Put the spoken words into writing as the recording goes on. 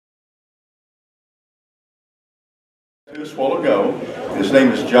Just a while ago. His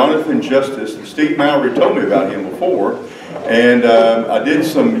name is Johnathon Justis, and Steve Mallory told me about him before, and I did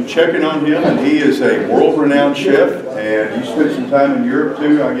some checking on him, and he is a world-renowned chef, and he spent some time in Europe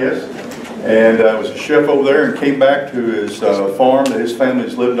too, I guess, and was a chef over there and came back to his farm that his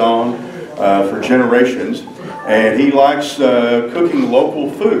family's lived on for generations, and he likes cooking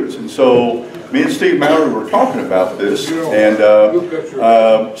local foods. And so me and Steve Mallory were talking about this, and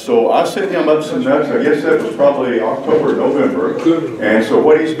so I sent him up some nuts. I guess that was probably October, November. And so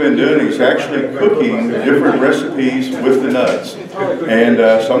what he's been doing is actually cooking different recipes with the nuts. And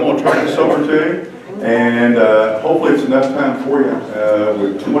so I'm going to turn this over to him, and hopefully it's enough time for you.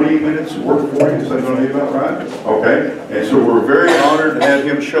 With 20 minutes of work for you, is that going to be about right? Okay. And so we're very honored to have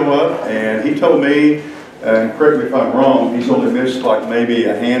him show up, and he told me, and correct me if I'm wrong, he's only missed like maybe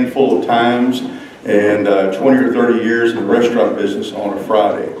a handful of times and 20 or 30 years in the restaurant business on a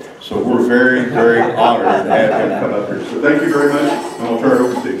Friday. So we're very, very honored to have him come up here. So thank you very much, and I'll turn it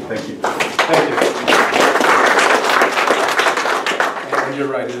over to Steve. Thank you. Thank you. And you're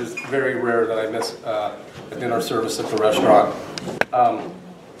right, it is very rare that I miss a dinner service at the restaurant.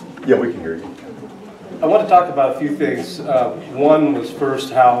 Yeah, we can hear you. I want to talk about a few things. One was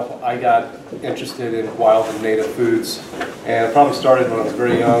first how I got interested in wild and native foods. And it probably started when I was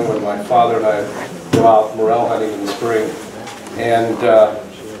very young, when my father and I go out morel hunting in the spring.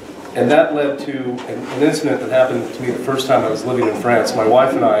 And that led to an incident that happened to me the first time I was living in France. My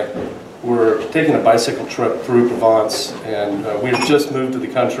wife and I were taking a bicycle trip through Provence, and we had just moved to the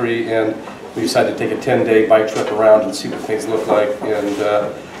country, and we decided to take a 10-day bike trip around and see what things look like.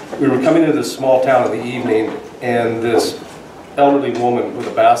 And we were coming into this small town in the evening, and this elderly woman with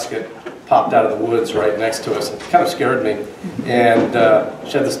a basket popped out of the woods right next to us. It kind of scared me. And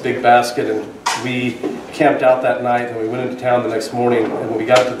she had this big basket, and we camped out that night, and we went into town the next morning. And when we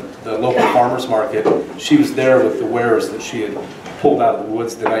got to the local farmer's market, she was there with the wares that she had pulled out of the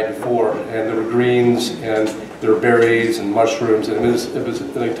woods the night before. And there were greens, and there were berries and mushrooms, and it was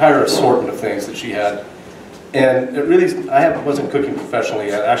an entire assortment of things that she had. And it really, I wasn't cooking professionally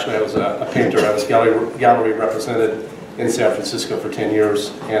yet. Actually, I was a painter. I was gallery represented in San Francisco for 10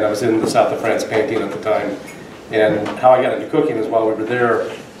 years, and I was in the south of France painting at the time. And how I got into cooking is while we were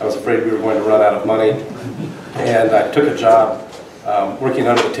there, I was afraid we were going to run out of money. And I took a job working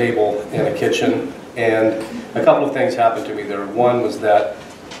under the table in a kitchen, and a couple of things happened to me there. One was that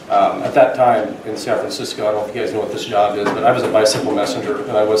at that time in San Francisco, I don't know if you guys know what this job is, but I was a bicycle messenger,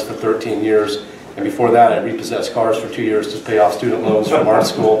 and I was for 13 years. And before that, I repossessed cars for 2 years to pay off student loans from art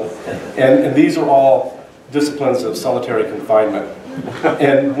school. And these are all disciplines of solitary confinement.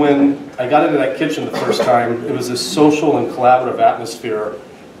 And when I got into that kitchen the first time, it was this social and collaborative atmosphere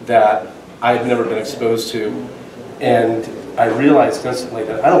that I had never been exposed to. And I realized instantly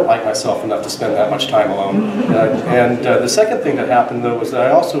that I don't like myself enough to spend that much time alone. The second thing that happened, though, was that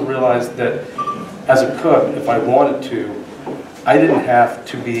I also realized that as a cook, if I wanted to, I didn't have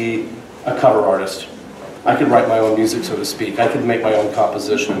to be a cover artist. I could write my own music, so to speak. I could make my own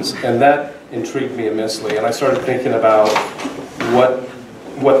compositions, and that intrigued me immensely. And I started thinking about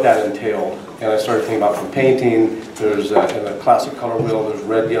what that entailed. And I started thinking about from painting. There's in the classic color wheel. There's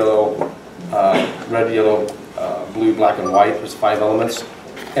red, yellow, blue, black, and white. There's 5 elements.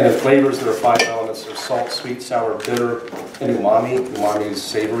 And in flavors, there are 5 elements. There's salt, sweet, sour, bitter, and umami. Umami is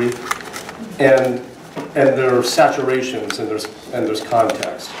savory. And there are saturations, and there's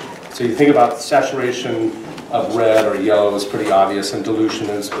context. So you think about saturation of red or yellow is pretty obvious, and dilution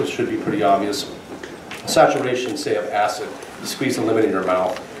it should be pretty obvious. Saturation, say, of acid, you squeeze a lemon in your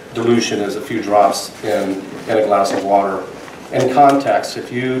mouth. Dilution is a few drops in a glass of water. And context,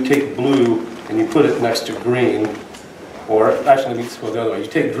 if you take blue and you put it next to green, or actually let me go the other way. You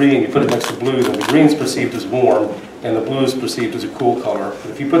take green, you put it next to blue, then the green is perceived as warm, and the blue is perceived as a cool color.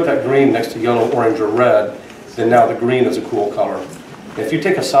 But if you put that green next to yellow, orange, or red, then now the green is a cool color. If you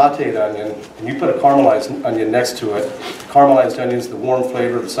take a sauteed onion and you put a caramelized onion next to it, the caramelized onion is the warm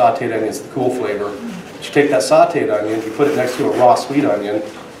flavor, the sauteed onion is the cool flavor. If you take that sauteed onion, you put it next to a raw sweet onion,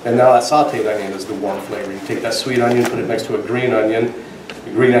 and now that sauteed onion is the warm flavor. You take that sweet onion, put it next to a green onion,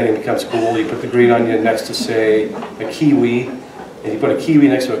 the green onion becomes cool. You put the green onion next to, say, a kiwi, and you put a kiwi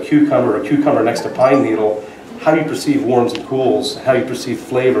next to a cucumber next to pine needle. How you perceive warms and cools, how you perceive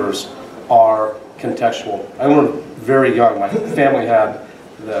flavors are contextual. I learned very young. My family had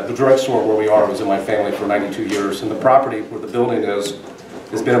the drugstore where we are was in my family for 92 years, and the property where the building is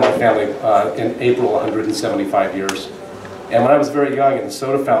has been in my family in April 175 years. And when I was very young in the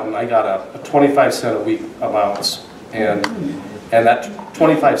soda fountain, I got a 25-cent a week allowance, and that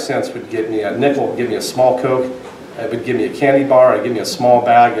 25 cents would get me a nickel, give me a small Coke, I would give me a candy bar, I'd give me a small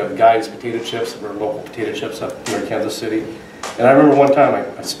bag of Guy's potato chips, that were local potato chips up here in Kansas City. And I remember one time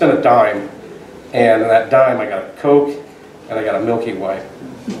I spent a dime, and in that dime I got a Coke and I got a Milky Way.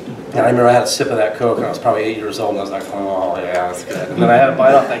 And I remember I had a sip of that Coke, and I was probably 8 years old, and I was like, oh yeah, that's good. And then I had a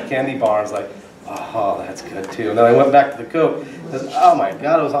bite off that candy bar, and I was like, oh, that's good too. And then I went back to the Coke, and I was, oh my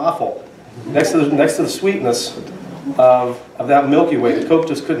God, it was awful. Next to the sweetness of that Milky Way, the Coke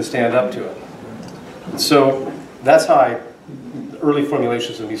just couldn't stand up to it. So that's how the early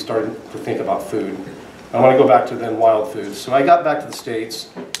formulations of me started to think about food. I want to go back to then wild foods. So I got back to the States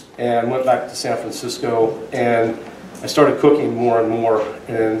and went back to San Francisco, and I started cooking more and more.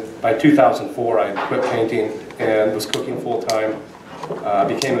 And by 2004, I quit painting and was cooking full time.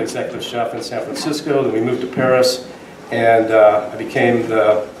 Became an executive chef in San Francisco. Then we moved to Paris, and I became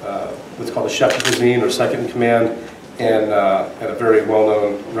the what's called the chef de cuisine, or second in command, at a very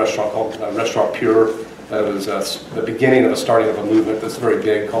well-known restaurant called Restaurant Pure. That was the beginning of a starting of a movement that's very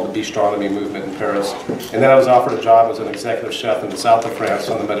big called the Bistronomy movement in Paris. And then I was offered a job as an executive chef in the south of France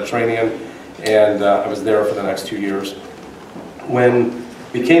on the Mediterranean, and I was there for the next 2 years. When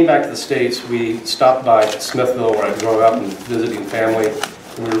we came back to the States, we stopped by Smithville, where I'd grown up, and visiting family.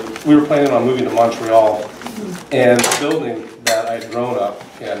 We were planning on moving to Montreal, and the building that I had grown up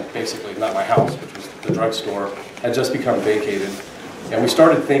in, basically not my house, which was the drugstore, had just become vacated. And we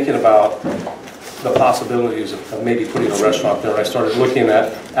started thinking about the possibilities of maybe putting a restaurant there. I started looking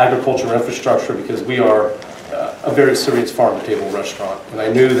at agricultural infrastructure, because we are a very serious farm-to-table restaurant. And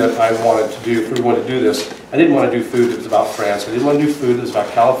I knew that I wanted to do, if we wanted to do this, I didn't want to do food that was about France. I didn't want to do food that was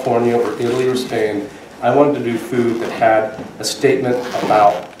about California or Italy or Spain. I wanted to do food that had a statement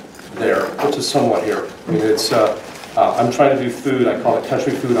about there, which is somewhat here. I mean, it's, I'm trying to do food, I call it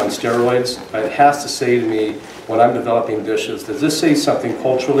country food on steroids. It has to say to me, when I'm developing dishes, does this say something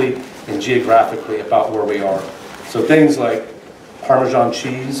culturally and geographically about where we are? So things like Parmesan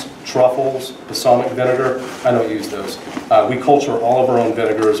cheese, truffles, balsamic vinegar, I don't use those. We culture all of our own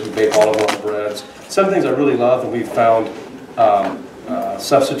vinegars, we bake all of our own breads. Some things I really love, and we've found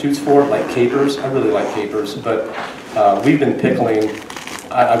substitutes for, like capers. I really like capers, but we've been pickling.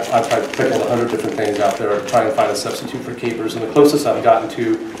 I've tried to pickle 100 different things out there to try and find a substitute for capers, and the closest I've gotten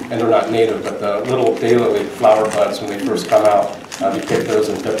to, and they're not native, but the little daylily flower buds when they first come out, we pick those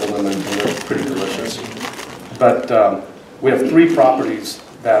and pickle them, and they're pretty delicious. But we have 3 properties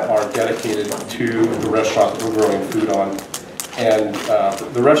that are dedicated to the restaurant that we're growing food on. And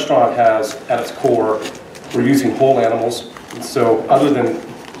the restaurant has, at its core, we're using whole animals. And so other than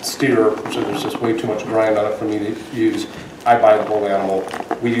steer, which there's just way too much grind on it for me to use, I buy the whole animal.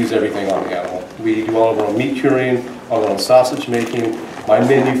 We use everything on the animal. We do all of our own meat curing, all of our own sausage making. My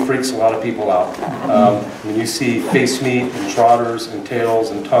menu freaks a lot of people out. When you see face meat and trotters and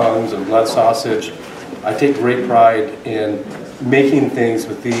tails and tongues and blood sausage, I take great pride in making things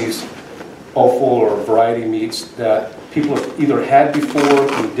with these offal or variety meats that people have either had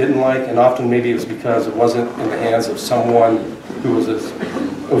before and didn't like, and often maybe it was because it wasn't in the hands of someone who was as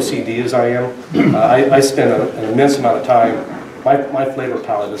OCD as I am. I spend an immense amount of time, my flavor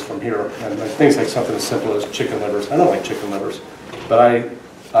palette is from here, and things like something as simple as chicken livers. I don't like chicken livers, but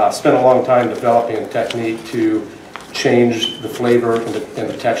I spent a long time developing a technique to change the flavor and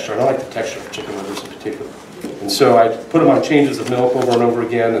the texture. I don't like the texture of chicken livers in particular. And so I put them on changes of milk over and over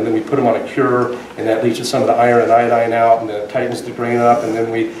again, and then we put them on a cure, and that leaches some of the iron and iodine out, and then it tightens the grain up, and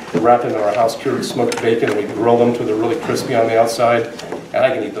then we wrap them in our house cured smoked bacon, and we grill them till they're really crispy on the outside, and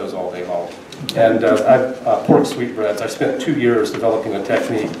I can eat those all day long. And pork sweetbreads. I spent 2 years developing a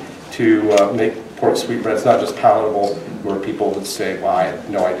technique to make pork sweetbreads not just palatable, where people would say, well, I had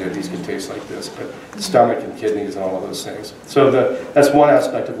no idea these could taste like this, but stomach and kidneys and all of those things. So that's one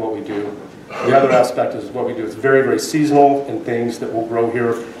aspect of what we do. The other aspect is what we do. It's very, very seasonal in things that will grow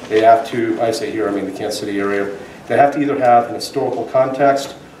here. They have to, I say here, I mean the Kansas City area, they have to either have an historical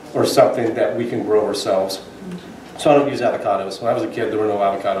context or something that we can grow ourselves. So I don't use avocados. When I was a kid, there were no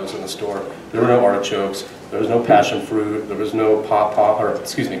avocados in the store. There were no artichokes. There was no passion fruit. There was no pawpaw, or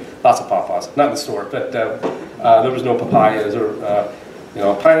excuse me, lots of pawpaws, not in the store, but there was no papayas or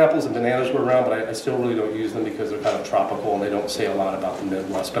pineapples and bananas were around, but I still really don't use them because they're kind of tropical and they don't say a lot about the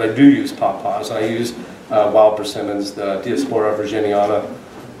Midwest. But I do use pawpaws, and I use wild persimmons, the Diaspora virginiana,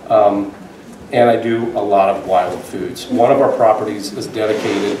 and I do a lot of wild foods. One of our properties is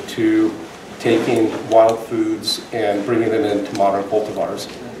dedicated to taking wild foods and bringing them into modern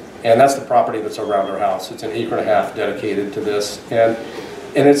cultivars. And that's the property that's around our house. It's an 1.5 acres dedicated to this. And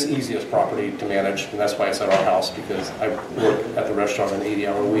it's the easiest property to manage, and that's why it's at our house, because I work at the restaurant an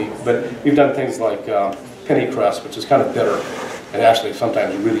 80-hour week. But we've done things like penny crust, which is kind of bitter. and actually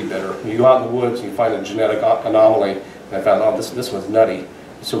sometimes really bitter. You go out in the woods and you find a genetic anomaly, and I found, oh, this one's nutty.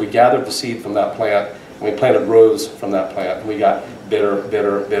 So we gathered the seed from that plant, and we planted rows from that plant, and we got bitter,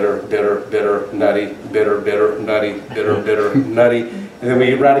 bitter, bitter, bitter, bitter, nutty, bitter, bitter, nutty, bitter, bitter, nutty. And then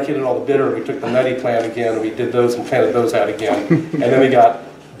we eradicated all the bitter, and we took the nutty plant again, and we did those and planted those out again. And then we got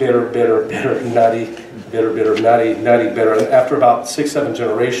bitter, bitter, bitter, nutty, bitter, bitter, nutty, nutty, bitter. And after about 6, 7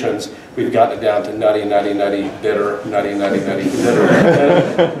 generations, we've gotten it down to nutty, nutty, nutty, bitter, nutty, nutty, nutty,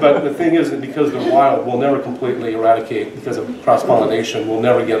 bitter. But the thing is that because they're wild, we'll never completely eradicate, because of cross-pollination, we'll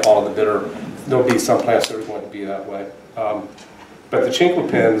never get all of the bitter. There'll be some plants that are going to be that way. But the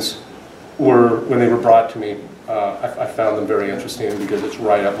Chinquapins were, when they were brought to me, I found them very interesting because it's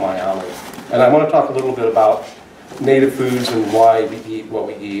right up my alley. And I want to talk a little bit about native foods and why we eat what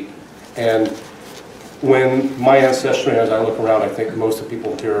we eat. And when my ancestry, as I look around, I think most of the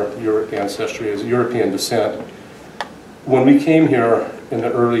people here, your ancestry is European descent. When we came here in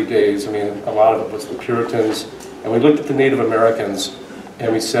the early days, I mean, a lot of it was the Puritans, and we looked at the Native Americans,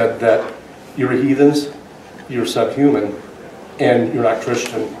 and we said that you're heathens, you're subhuman, and you're not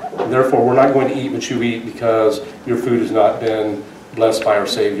Christian. Therefore, we're not going to eat what you eat because your food has not been blessed by our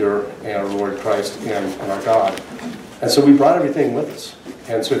Savior and our Lord Christ and our God. And so we brought everything with us.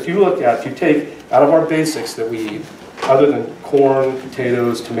 And so if you take out of our basics that we eat, other than corn,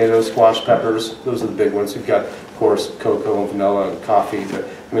 potatoes, tomatoes, squash, peppers, those are the big ones. You've got, of course, cocoa and vanilla and coffee. But,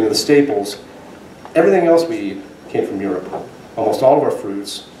 I mean, the staples, everything else we eat came from Europe. Almost all of our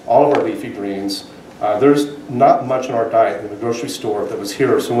fruits, all of our leafy greens. There's not much in our diet in the grocery store that was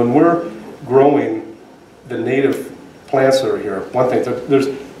here. So when we're growing the native plants that are here, one thing, there's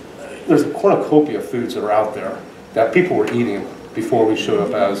a cornucopia of foods that are out there that people were eating before we showed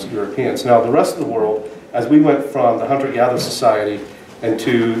up as Europeans. Now, the rest of the world, as we went from the hunter-gatherer society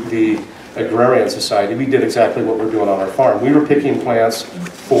into the agrarian society, we did exactly what we're doing on our farm. We were picking plants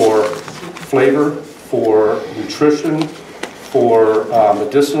for flavor, for nutrition, for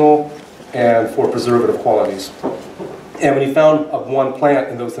medicinal, and for preservative qualities. And when you found one plant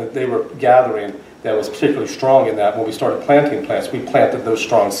in those that they were gathering that was particularly strong in that, when we started planting plants, we planted those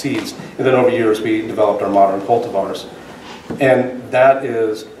strong seeds. And then over years, we developed our modern cultivars. And that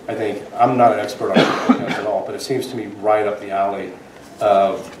is, I think, I'm not an expert on plants at all, but it seems to me right up the alley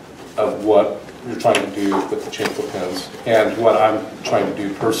of what you're trying to do with the Chinquapins and what I'm trying to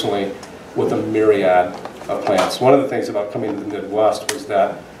do personally with a myriad of plants. One of the things about coming to the Midwest was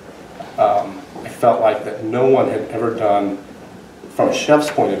that I felt like that no one had ever done, from a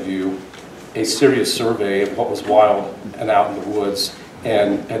chef's point of view, a serious survey of what was wild and out in the woods,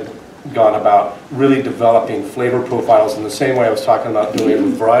 and had gone about really developing flavor profiles in the same way I was talking about doing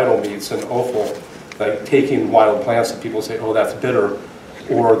with varietal meats and offal, like taking wild plants that people say, oh, that's bitter,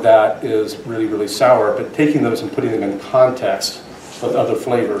 or that is really, really sour, but taking those and putting them in context with other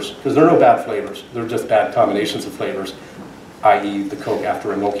flavors, because there are no bad flavors, they're just bad combinations of flavors, i.e. the Coke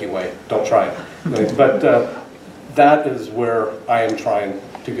after a Milky Way. Don't try it. But that is where I am trying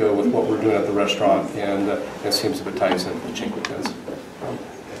to go with what we're doing at the restaurant, and it seems to be ties into the Chinquapins.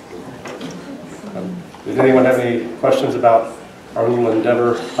 Does anyone have any questions about our little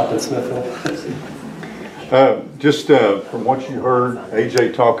endeavor up in Smithville? Just from what you heard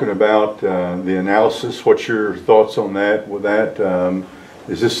AJ talking about the analysis, what's your thoughts on that? With that,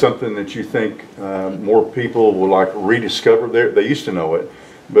 is this something that you think more people will like rediscover? They used to know it,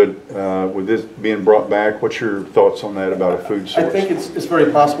 but with this being brought back, what's your thoughts on that about a food source? I think it's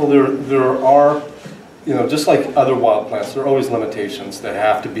very possible. There are, you know, just like other wild plants, there are always limitations that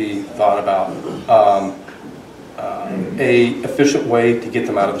have to be thought about. A efficient way to get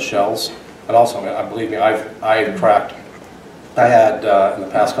them out of the shells, and also, I believe me, I've cracked. I had in the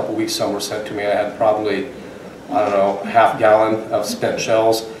past couple of weeks, some were sent to me. I had probably, I don't know, half gallon of spent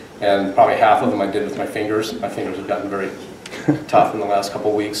shells, and probably half of them I did with my fingers. My fingers have gotten very tough in the last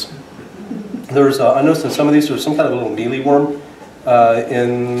couple of weeks. There's, I noticed in some of these there's some kind of little mealyworm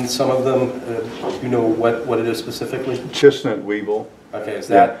in some of them. Do you know what it is specifically? Chestnut weevil. Okay, is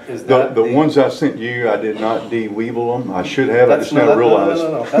Yeah. that is that the ones I sent you? I did not de-weevil them. I should have. I just now realized.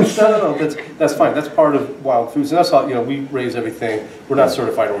 No. That's fine. That's part of wild foods, and that's how, you know, we raise everything. We're not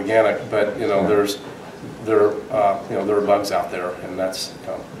certified organic, but you know, there are bugs out there, and that's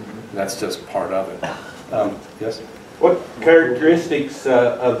that's just part of it. Yes. What characteristics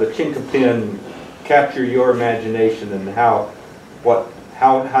of the Chinquapin capture your imagination, and how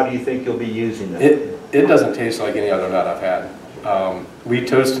do you think you'll be using them? It doesn't taste like any other nut I've had. We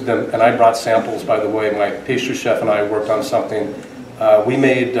toasted them, and I brought samples, by the way. My pastry chef and I worked on something We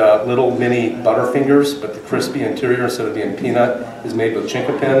made little mini Butterfingers, but the crispy interior, instead of being peanut, is made with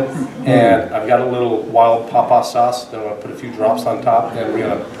Chinquapin. And I've got a little wild pawpaw sauce that I'm going to put a few drops on top, and we're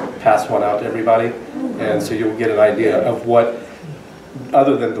going to pass one out to everybody. And so you'll get an idea of what,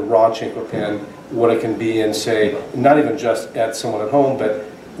 other than the raw Chinquapin, what it can be in, say, not even just at someone at home, but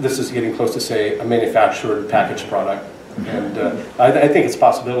this is getting close to, say, a manufactured packaged product. And I think it's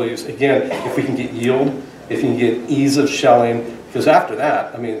possibilities. Again, if we can get yield, if you can get ease of shelling, because after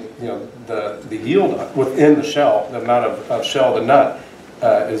that, I mean, you know, the yield within the shell, the amount of shell to nut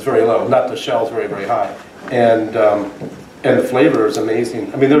is very low. Nut to shell is very, very high, and the flavor is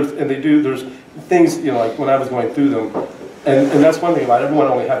amazing. I mean, there's things, you know, like when I was going through them, and that's one thing about everyone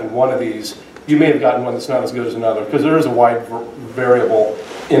only having one of these. You may have gotten one that's not as good as another, because there is a wide variable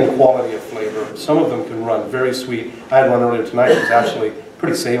in quality of flavor. Some of them can run very sweet. I had one earlier tonight. It was actually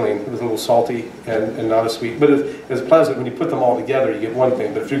pretty saline. It was a little salty and not as sweet, but it's pleasant. When you put them all together, you get one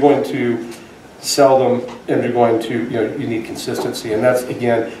thing. But if you're going to sell them and you're going to, you know, you need consistency, and that's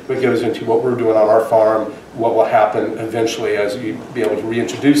again what goes into what we're doing on our farm. What will happen eventually as you be able to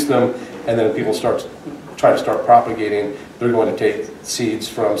reintroduce them, and then people try to start propagating. They're going to take seeds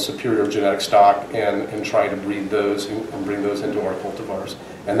from superior genetic stock and try to breed those and bring those into our cultivars.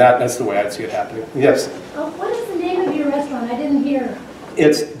 And that's the way I'd see it happening. Yes? What is the name of your restaurant? I didn't hear.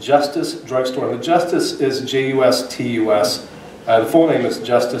 It's Justis Drug Store. The Justis is Justus. The full name is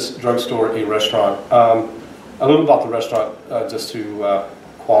Justis Drug Store, a restaurant. A little about the restaurant, just to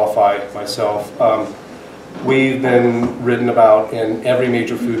qualify myself. We've been written about in every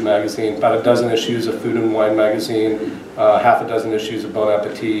major food magazine, about a dozen issues of Food and Wine magazine, half a dozen issues of Bon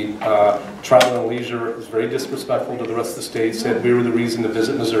Appetit. Travel and Leisure is very disrespectful to the rest of the state, said we were the reason to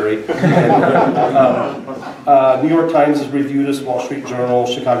visit Missouri. New York Times has reviewed us, Wall Street Journal,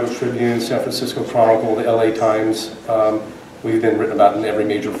 Chicago Tribune, San Francisco Chronicle, the LA Times. We've been written about in every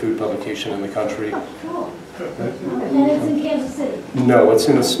major food publication in the country. Cool. And it's in Kansas City? No, it's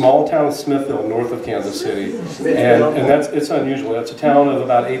in a small town of Smithville, north of Kansas City. And it's unusual. It's a town of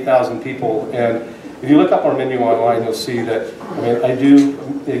about 8,000 people. And if you look up our menu online, you'll see that, I mean,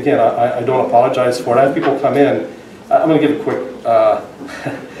 I don't apologize for it. I have people come in. I'm going to give a quick,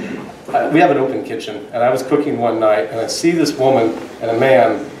 we have an open kitchen. And I was cooking one night, and I see this woman and a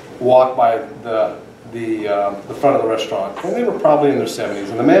man walk by the front of the restaurant, and they were probably in their 70s,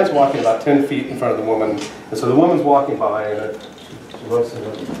 and the man's walking about 10 feet in front of the woman, and so the woman's walking by, and she looks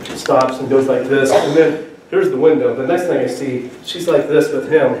and stops and goes like this, and then here's the window. The next thing I see, she's like this with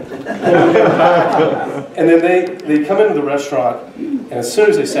him, and then they come into the restaurant, and as soon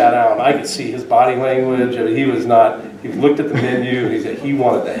as they sat down, I could see his body language. I mean, he looked at the menu, and he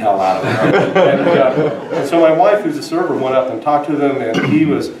wanted the hell out of it. And so my wife, who's a server, went up and talked to them, and he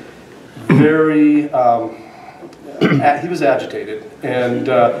was very, he was agitated, and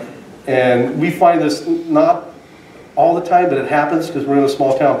we find this not all the time, but it happens because we're in a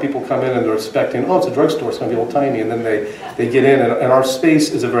small town. People come in and they're expecting, oh, it's a drugstore, it's going to be a little tiny, and then they get in, and our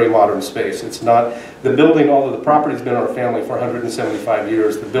space is a very modern space. It's not, the building, although the property's been in our family for 175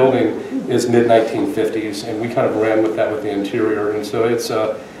 years, the building is mid-1950s, and we kind of ran with that with the interior, and so it's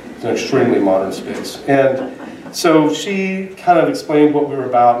an extremely modern space. And so she kind of explained what we were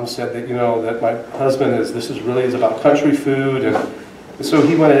about and said that, you know, that my husband this really is about country food, and so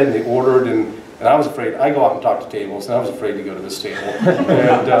he went ahead and he ordered, and I was afraid. I go out and talk to tables, and I was afraid to go to this table. And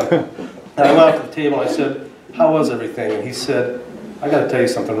I went out to the table, and I said, how was everything? And he said, I got to tell you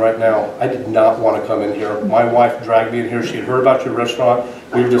something right now. I did not want to come in here. My wife dragged me in here. She had heard about your restaurant.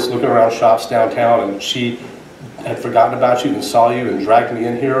 We were just looking around shops downtown, and she had forgotten about you and saw you and dragged me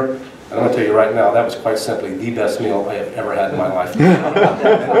in here. And I'm going to tell you right now, that was quite simply the best meal I have ever had in my life.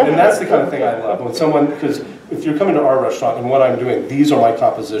 And that's the kind of thing I love. When someone, because if you're coming to our restaurant and what I'm doing, these are my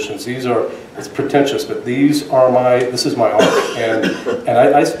compositions. It's pretentious, but this is my art. And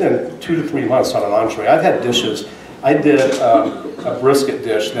I spend 2 to 3 months on an entree. I've had dishes. I did a brisket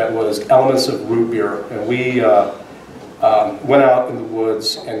dish that was elements of root beer. And we went out in the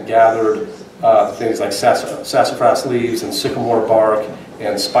woods and gathered things like sassafras leaves and sycamore bark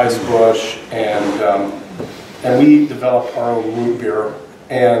and spice bush, and we developed our own root beer,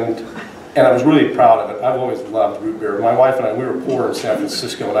 and I was really proud of it. I've always loved root beer. My wife and I, we were poor in San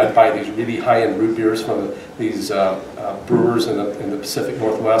Francisco, and I'd buy these really high-end root beers from these brewers in the Pacific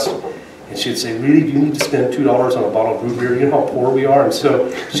Northwest, and she'd say, really, do you need to spend $2 on a bottle of root beer? You know how poor we are? And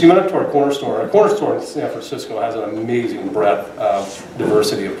so she went up to our corner store. Our corner store in San Francisco has an amazing breadth of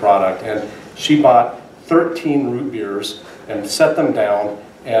diversity of product, and she bought 13 root beers and set them down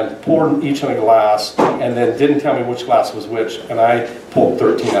and poured each in a glass, and then didn't tell me which glass was which, and I pulled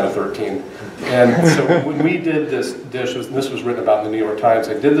 13 out of 13. And so when we did this dish, this was written about in the New York Times,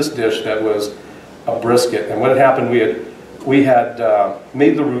 I did this dish that was a brisket. And what had happened, we had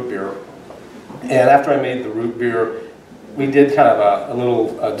made the root beer. And after I made the root beer, we did kind of a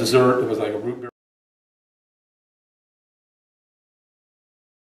little dessert. It was like a root beer.